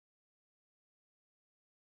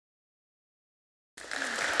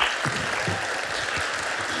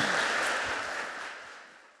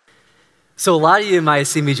So a lot of you might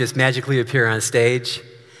see me just magically appear on stage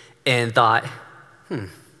and thought, I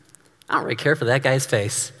don't really care for that guy's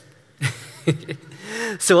face.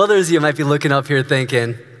 So others of you might be looking up here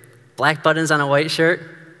thinking, black buttons on a white shirt?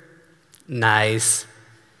 Nice.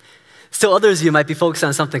 Still others of you might be focused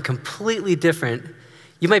on something completely different.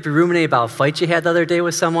 You might be ruminating about a fight you had the other day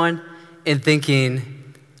with someone and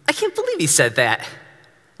thinking, I can't believe he said that.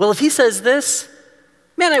 Well, if he says this,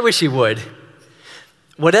 man, I wish he would.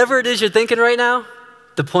 Whatever it is you're thinking right now,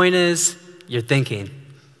 the point is you're thinking.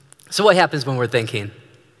 So what happens when we're thinking?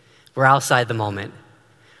 We're outside the moment.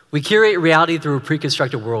 We curate reality through a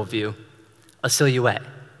pre-constructed worldview, a silhouette.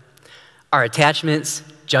 Our attachments,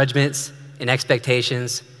 judgments, and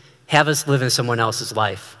expectations have us live in someone else's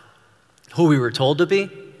life. Who we were told to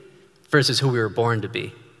be versus who we were born to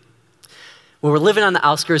be. When we're living on the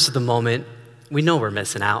outskirts of the moment, we know we're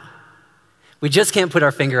missing out. We just can't put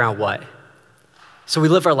our finger on what. So we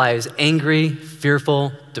live our lives angry,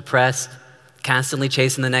 fearful, depressed, constantly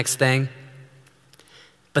chasing the next thing.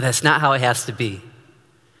 But that's not how it has to be.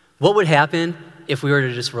 What would happen if we were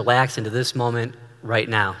to just relax into this moment right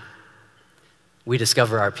now? We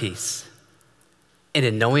discover our peace. And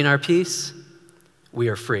in knowing our peace, we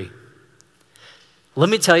are free. Let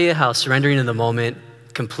me tell you how surrendering in the moment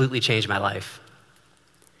completely changed my life.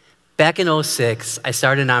 Back in 2006, I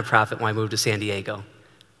started a nonprofit when I moved to San Diego,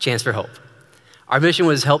 Chance for Hope. Our mission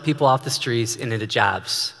was to help people off the streets and into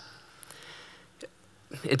jobs.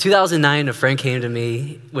 In 2009, a friend came to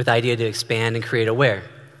me with the idea to expand and create Aware.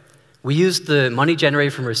 We used the money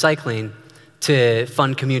generated from recycling to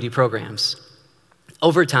fund community programs.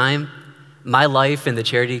 Over time, my life and the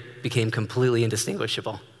charity became completely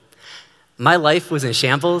indistinguishable. My life was in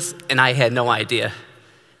shambles, and I had no idea.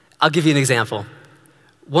 I'll give you an example.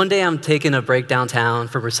 One day, I'm taking a break downtown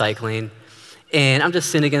from recycling, and I'm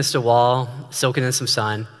just sitting against a wall, soaking in some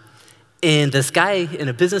sun, and this guy in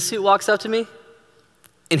a business suit walks up to me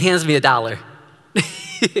and hands me $1.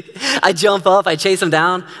 I jump up, I chase him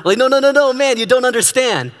down. I'm like, no, man, you don't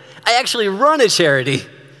understand. I actually run a charity.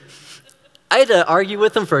 I had to argue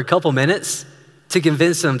with him for a couple minutes to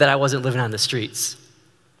convince him that I wasn't living on the streets.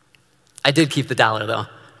 I did keep the $1, though.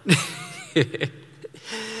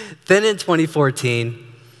 Then in 2014,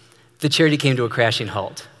 the charity came to a crashing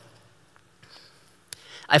halt.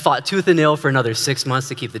 I fought tooth and nail for another 6 months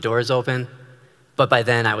to keep the doors open, but by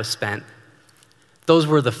then I was spent. Those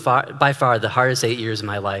were by far the hardest 8 years of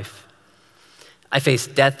my life. I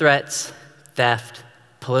faced death threats, theft,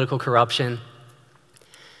 political corruption.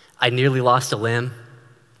 I nearly lost a limb.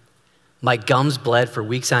 My gums bled for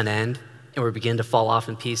weeks on end and were beginning to fall off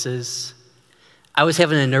in pieces. I was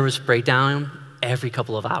having a nervous breakdown every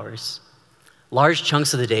couple of hours. Large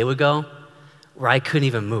chunks of the day would go where I couldn't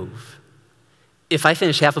even move. If I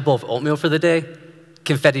finished half a bowl of oatmeal for the day,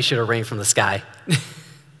 confetti should have rained from the sky.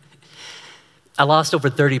 I lost over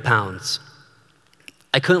 30 pounds.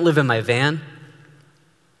 I couldn't live in my van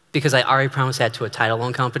because I already promised that to a title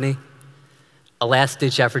loan company. A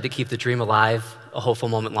last-ditch effort to keep the dream alive a hopeful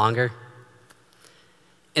moment longer.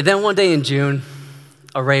 And then one day in June,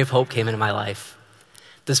 a ray of hope came into my life.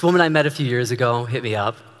 This woman I met a few years ago hit me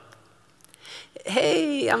up.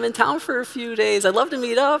 Hey, I'm in town for a few days. I'd love to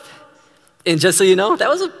meet up. And just so you know, that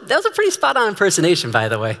was a pretty spot-on impersonation, by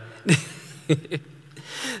the way.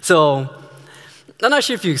 So, I'm not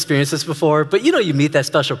sure if you experienced this before, but you know you meet that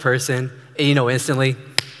special person, and you know instantly,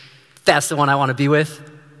 that's the one I want to be with.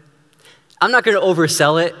 I'm not going to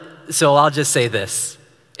oversell it, so I'll just say this.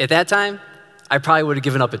 At that time, I probably would have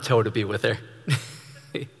given up a toe to be with her.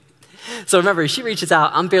 So remember, she reaches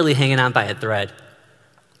out, I'm barely hanging on by a thread.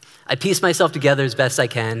 I piece myself together as best I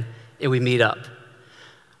can, and we meet up.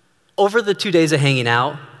 Over the 2 days of hanging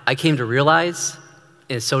out, I came to realize,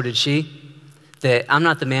 and so did she, that I'm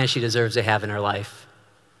not the man she deserves to have in her life.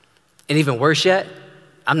 And even worse yet,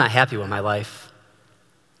 I'm not happy with my life.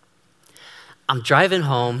 I'm driving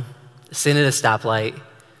home, sitting at a stoplight,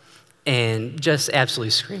 and just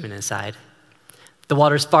absolutely screaming inside. The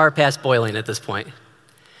water's far past boiling at this point.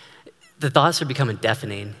 The thoughts are becoming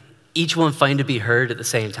deafening, each one fighting to be heard at the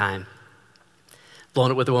same time. Blown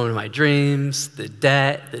up with the woman of my dreams, the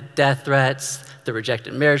debt, the death threats, the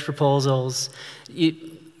rejected marriage proposals,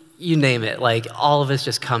 you name it, like all of it's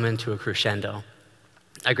just coming to a crescendo.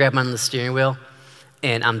 I grab onto the steering wheel,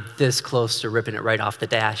 and I'm this close to ripping it right off the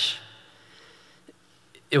dash.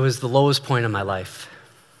 It was the lowest point of my life.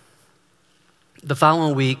 The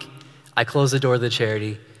following week, I closed the door of the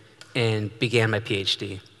charity and began my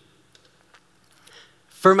PhD.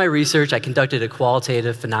 For my research, I conducted a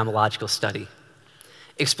qualitative phenomenological study,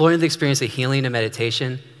 exploring the experience of healing and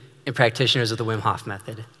meditation in practitioners of the Wim Hof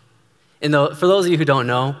method. And for those of you who don't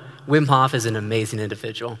know, Wim Hof is an amazing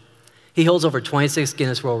individual. He holds over 26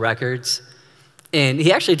 Guinness World Records, and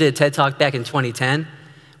he actually did a TED Talk back in 2010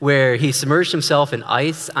 where he submerged himself in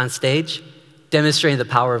ice on stage, demonstrating the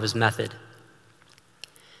power of his method.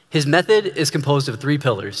 His method is composed of 3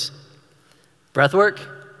 pillars: breathwork,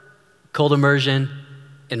 cold immersion,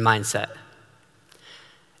 and mindset.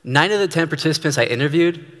 9 of the 10 participants I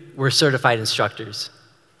interviewed were certified instructors.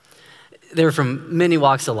 They were from many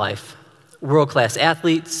walks of life: world-class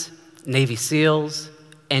athletes, Navy SEALs,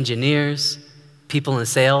 engineers, people in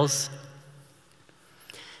sales.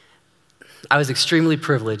 I was extremely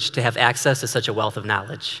privileged to have access to such a wealth of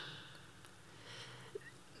knowledge.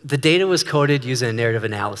 The data was coded using a narrative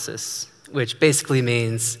analysis, which basically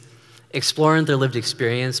means exploring their lived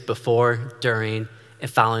experience before, during, and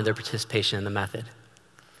following their participation in the method.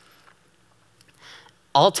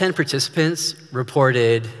 All 10 participants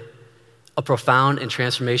reported a profound and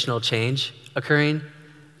transformational change occurring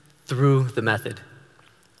through the method.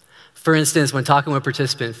 For instance, when talking with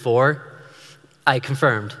participant 4, I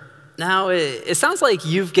confirmed, "Now, it sounds like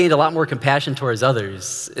you've gained a lot more compassion towards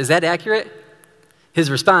others. Is that accurate?" His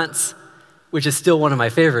response, which is still one of my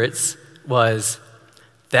favorites, was,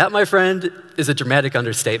 "That, my friend, is a dramatic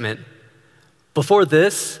understatement. Before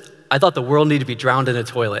this, I thought the world needed to be drowned in a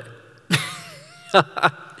toilet."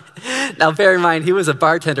 Now, bear in mind, he was a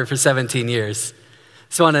bartender for 17 years.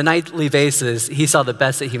 So on a nightly basis, he saw the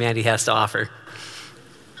best that humanity has to offer.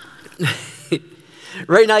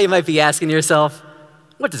 Right now, you might be asking yourself,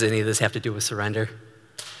 what does any of this have to do with surrender?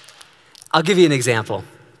 I'll give you an example.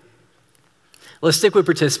 Let's stick with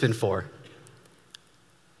participant 4.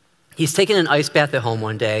 He's taking an ice bath at home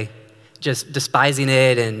one day, just despising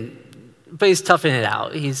it, but he's toughing it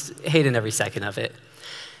out. He's hating every second of it.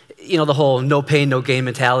 You know, the whole no pain, no gain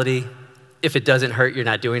mentality. If it doesn't hurt, you're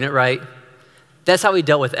not doing it right. That's how he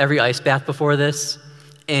dealt with every ice bath before this,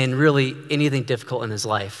 and really anything difficult in his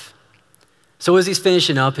life. So as he's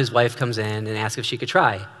finishing up, his wife comes in and asks if she could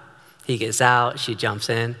try. He gets out, she jumps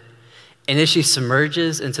in, and as she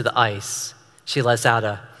submerges into the ice, she lets out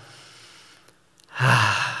a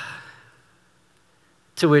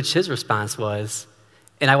to which his response was,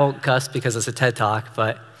 and I won't cuss because it's a TED Talk,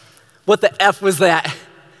 but what the F was that?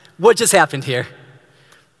 What just happened here?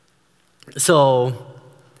 So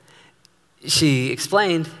she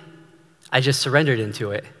explained, I just surrendered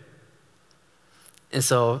into it. And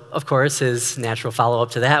so, of course, his natural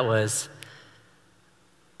follow-up to that was,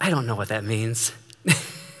 I don't know what that means.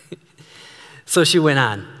 So she went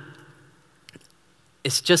on.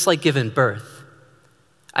 It's just like giving birth.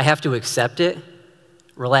 I have to accept it,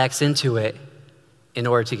 relax into it, in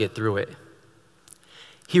order to get through it.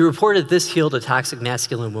 He reported this healed a toxic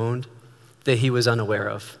masculine wound that he was unaware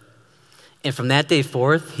of. And from that day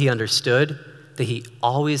forth, he understood that he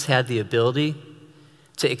always had the ability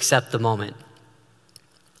to accept the moment.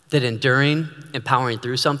 That enduring and powering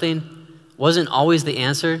through something wasn't always the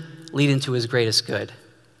answer leading to his greatest good.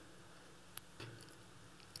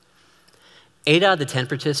 8 out of the 10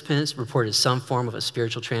 participants reported some form of a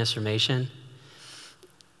spiritual transformation,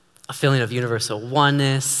 a feeling of universal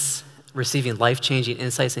oneness, receiving life-changing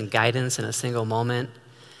insights and guidance in a single moment,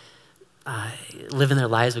 living their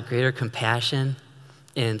lives with greater compassion,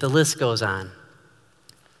 and the list goes on.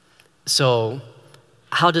 So,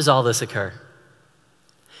 how does all this occur?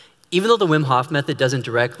 Even though the Wim Hof method doesn't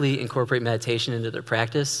directly incorporate meditation into their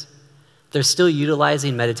practice, they're still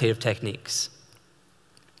utilizing meditative techniques.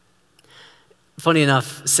 Funny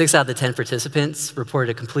enough, 6 out of the 10 participants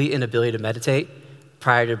reported a complete inability to meditate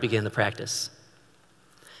prior to beginning the practice.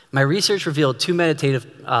 My research revealed 2 meditative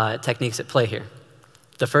techniques at play here.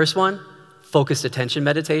 The first one, focused attention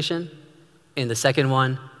meditation, and the second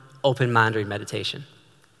one, open-minded meditation.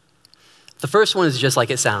 The first one is just like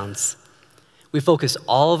it sounds. We focus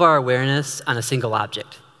all of our awareness on a single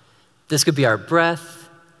object. This could be our breath,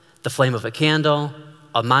 the flame of a candle,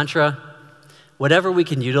 a mantra, whatever we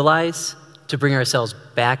can utilize to bring ourselves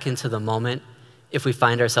back into the moment if we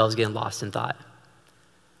find ourselves getting lost in thought.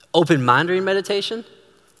 Open-minded meditation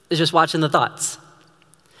is just watching the thoughts,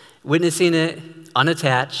 witnessing it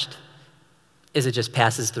unattached as it just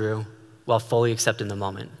passes through while fully accepting the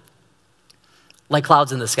moment. Like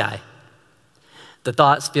clouds in the sky. The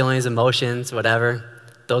thoughts, feelings, emotions, whatever,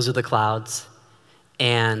 those are the clouds.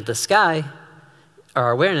 And the sky,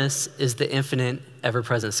 our awareness, is the infinite,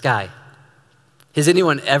 ever-present sky. Has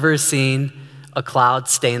anyone ever seen a cloud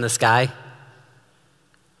stay in the sky?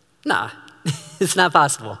 Nah, it's not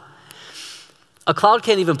possible. A cloud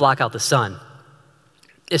can't even block out the sun.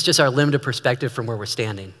 It's just our limited perspective from where we're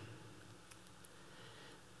standing.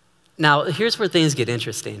 Now, here's where things get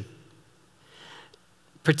interesting.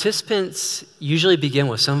 Participants usually begin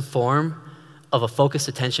with some form of a focused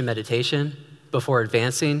attention meditation before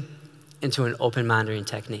advancing into an open monitoring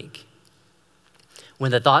technique.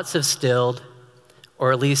 When the thoughts have stilled,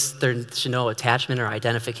 or at least there's no attachment or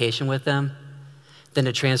identification with them, then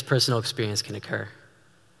a transpersonal experience can occur.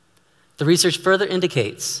 The research further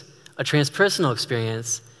indicates a transpersonal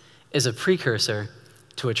experience is a precursor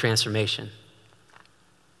to a transformation.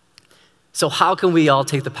 So how can we all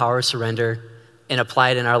take the power of surrender and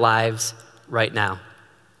apply it in our lives right now?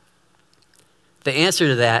 The answer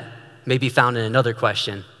to that may be found in another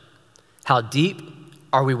question. How deep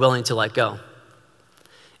are we willing to let go?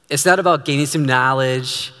 It's not about gaining some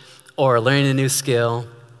knowledge or learning a new skill.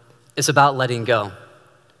 It's about letting go,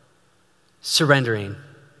 surrendering,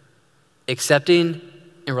 accepting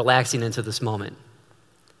and relaxing into this moment.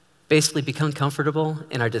 Basically, become comfortable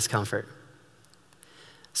in our discomfort.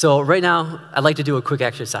 So right now, I'd like to do a quick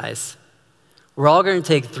exercise. We're all going to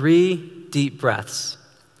take 3 deep breaths.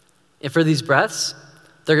 And for these breaths,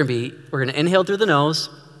 we're going to inhale through the nose,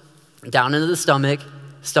 down into the stomach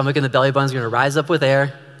and the belly button is going to rise up with air,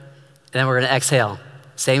 and then we're going to exhale.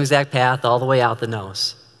 Same exact path all the way out the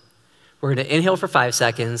nose. We're going to inhale for 5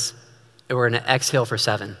 seconds, and we're going to exhale for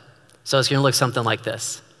 7. So it's going to look something like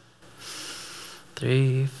this.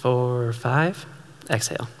 3, 4, 5,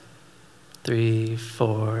 exhale. 3,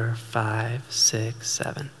 4, 5, 6,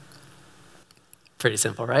 7. Pretty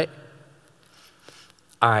simple, right?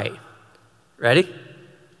 All right, ready?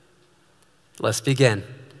 Let's begin.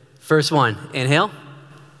 First one, inhale.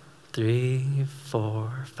 3,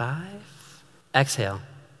 4, 5. Exhale.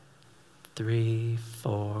 3,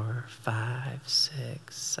 4, 5,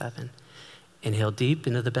 6, 7. Inhale deep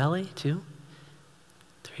into the belly, 2.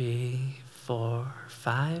 3, 4,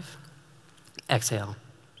 5. Exhale.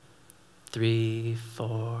 3,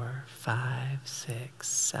 4, 5, 6,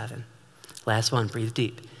 7. Last one, breathe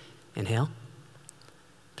deep. Inhale.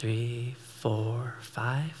 3, 4,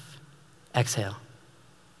 5. Exhale.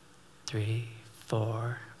 3,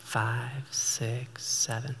 4, 5, 6,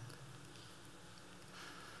 7.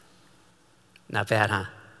 Not bad, huh?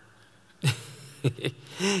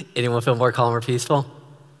 Anyone feel more calm or peaceful?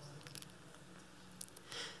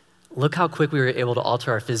 Look how quick we were able to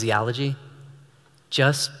alter our physiology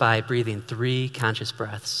just by breathing 3 conscious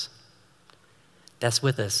breaths. That's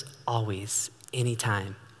with us always,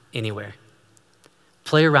 anytime, anywhere.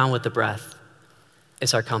 Play around with the breath.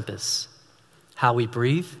 It's our compass. How we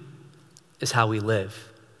breathe is how we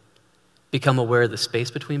live. Become aware of the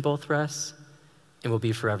space between both breaths, and we'll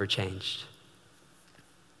be forever changed.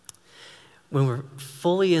 When we're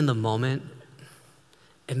fully in the moment,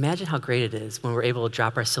 imagine how great it is when we're able to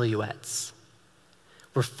drop our silhouettes.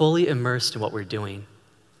 We're fully immersed in what we're doing.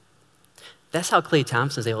 That's how Klay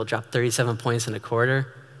Thompson's able to drop 37 points in a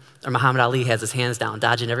quarter, or Muhammad Ali has his hands down,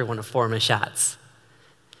 dodging every one of Foreman's shots.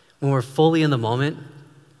 When we're fully in the moment,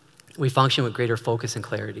 we function with greater focus and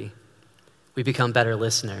clarity. We become better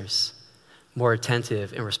listeners, more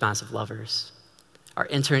attentive and responsive lovers. Our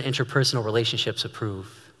inter- and interpersonal relationships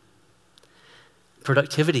improve.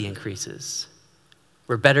 Productivity increases.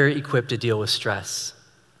 We're better equipped to deal with stress.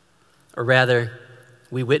 Or rather,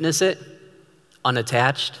 we witness it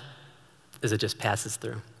unattached as it just passes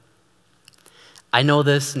through. I know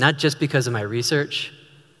this not just because of my research,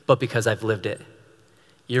 but because I've lived it.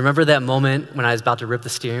 You remember that moment when I was about to rip the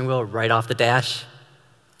steering wheel right off the dash?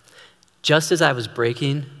 Just as I was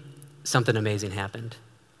braking, something amazing happened.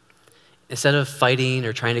 Instead of fighting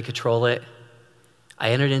or trying to control it,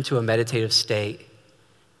 I entered into a meditative state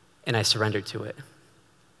and I surrendered to it.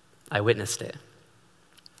 I witnessed it.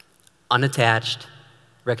 Unattached,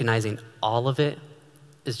 recognizing all of it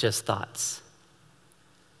is just thoughts.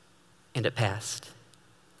 And it passed.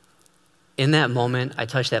 In that moment, I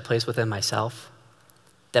touched that place within myself,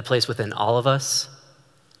 that place within all of us,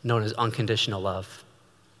 known as unconditional love,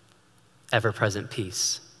 ever-present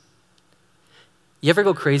peace. You ever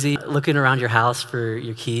go crazy looking around your house for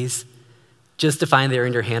your keys just to find they're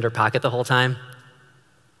in your hand or pocket the whole time?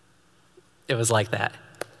 It was like that.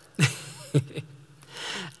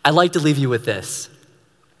 I'd like to leave you with this.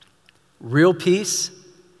 Real peace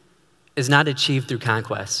is not achieved through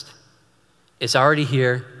conquest. It's already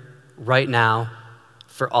here, right now,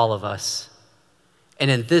 for all of us. And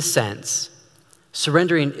in this sense,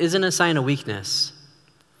 surrendering isn't a sign of weakness.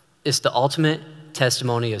 It's the ultimate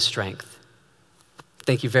testimony of strength.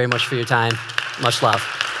 Thank you very much for your time. Much love.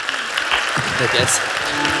 Thank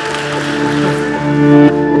you.